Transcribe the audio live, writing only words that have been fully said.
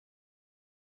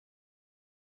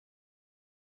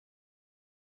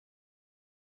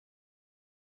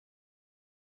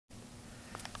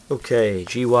Okay,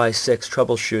 GY6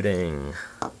 troubleshooting.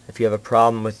 If you have a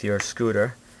problem with your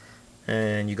scooter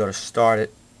and you go to start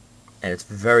it and it's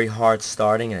very hard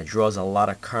starting and it draws a lot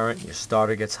of current, your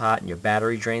starter gets hot and your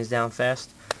battery drains down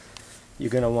fast, you're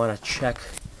going to want to check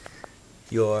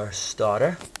your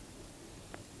starter.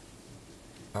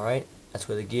 Alright, that's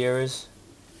where the gear is.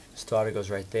 The starter goes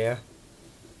right there.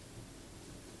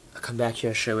 I'll come back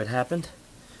here and show you what happened.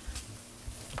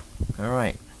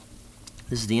 Alright.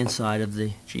 This is the inside of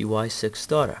the GY6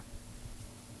 starter.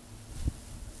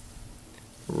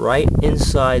 Right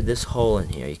inside this hole in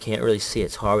here, you can't really see it,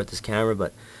 it's hard with this camera,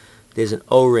 but there's an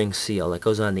O-ring seal that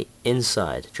goes on the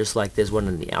inside, just like there's one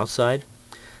on the outside,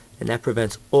 and that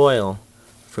prevents oil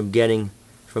from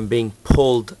being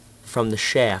pulled from the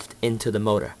shaft into the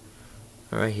motor.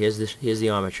 Alright, here's the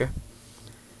armature.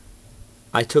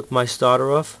 I took my starter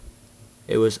off.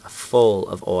 It was full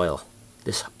of oil.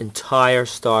 This entire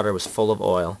starter was full of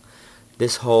oil.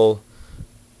 This whole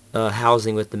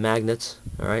housing with the magnets,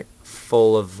 alright,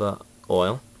 full of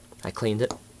oil. I cleaned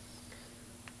it.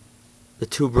 The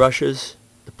two brushes,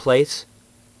 the plates,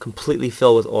 completely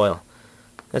filled with oil.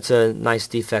 That's a nice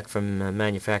defect from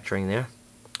manufacturing there.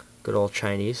 Good old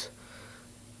Chinese.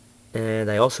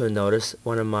 And I also noticed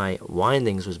one of my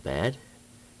windings was bad.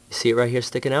 You see it right here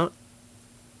sticking out?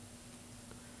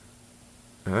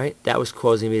 Alright, that was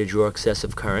causing me to draw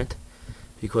excessive current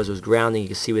because it was grounding. You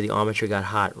can see where the armature got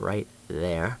hot right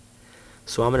there.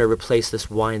 So I'm going to replace this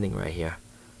winding right here.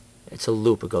 It's a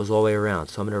loop, it goes all the way around.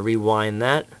 So I'm going to rewind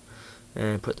that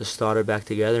and put the starter back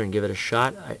together and give it a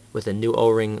shot with a new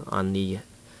O-ring on the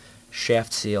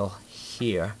shaft seal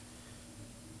here.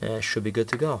 And it should be good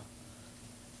to go.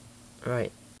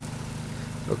 Alright.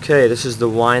 Okay, this is the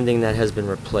winding that has been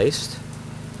replaced.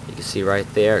 You can see right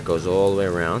there, it goes all the way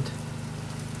around.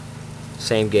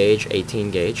 Same gauge,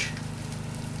 18 gauge.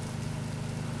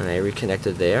 And I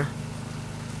reconnected there.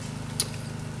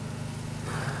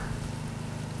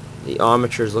 The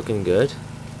armature is looking good.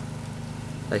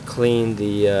 I cleaned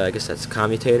the, I guess that's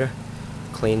commutator.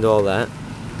 Cleaned all that.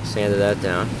 Sanded that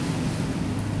down.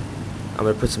 I'm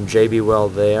going to put some JB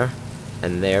weld there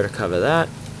and there to cover that.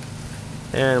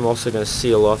 And I'm also going to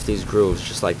seal off these grooves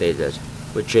just like they did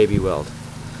with JB weld.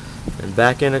 And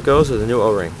back in it goes with a new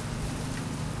O-ring.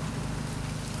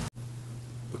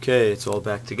 Okay, it's all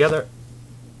back together.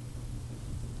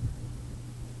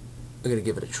 I'm going to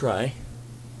give it a try.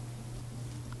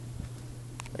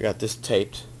 I got this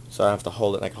taped so I don't have to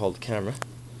hold it and I can hold the camera.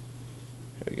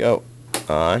 Here we go.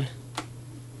 On.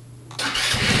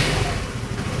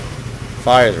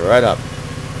 Fires right up.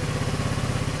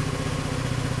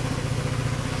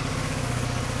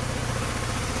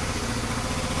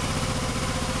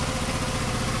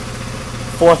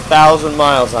 $4,000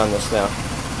 miles on this now.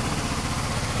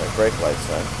 Brake lights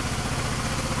on.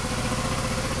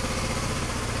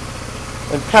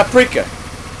 And paprika.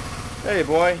 Hey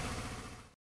boy.